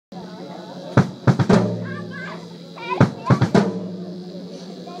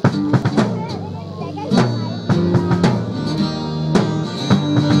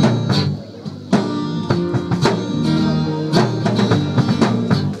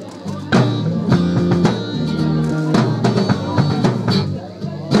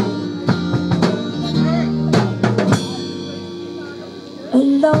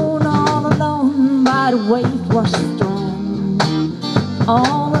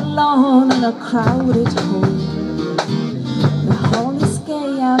alone in a crowded hall. The hall is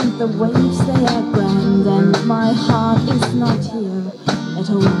gay and the waves they are grand, and my heart is not here at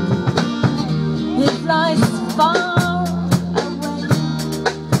all. It flies far away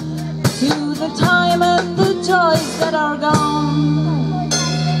to the time and the joys that are gone,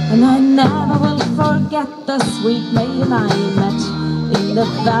 and I never will forget the sweet maiden I met in the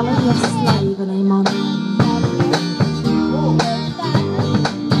valley of Slievenamon.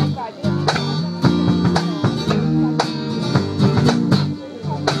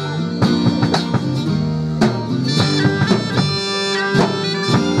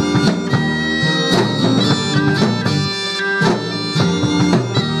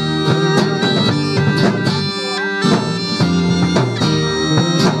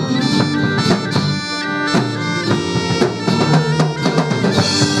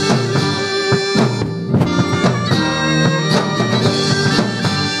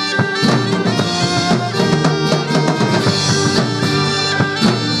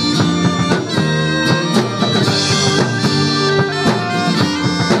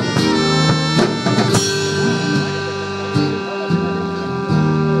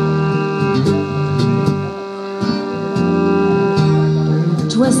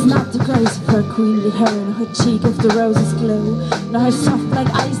 Was not the grace of her queenly hair, nor her cheek of the roses glow, nor her soft black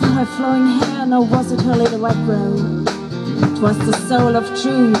eyes, nor her flowing hair, nor was it her little white brow. 'Twas the soul of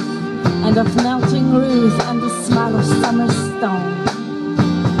truth, and of melting ruth, and the smile of summer's stone,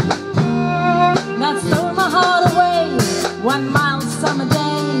 that stole my heart away one mild summer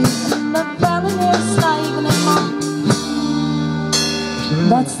day in the valley near Slievenamon.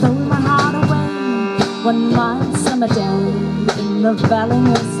 That stole my heart away one mild summer day in the valley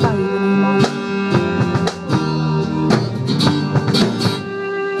near Slievenamon.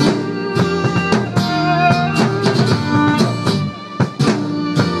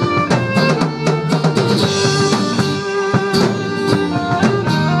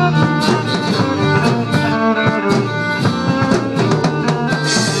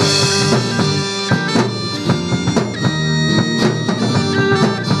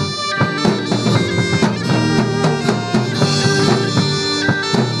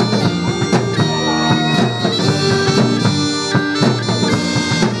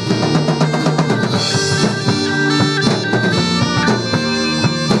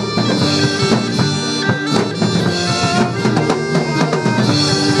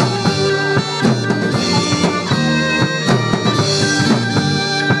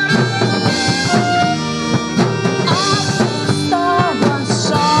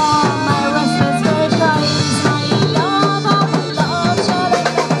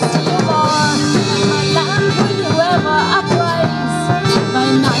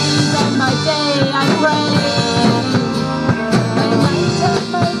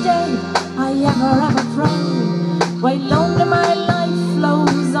 While lonely my life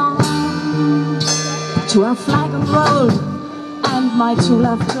flows on to a flag unrolled, and my true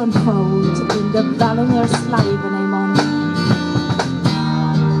love to unfold in the valley near Slievenamon.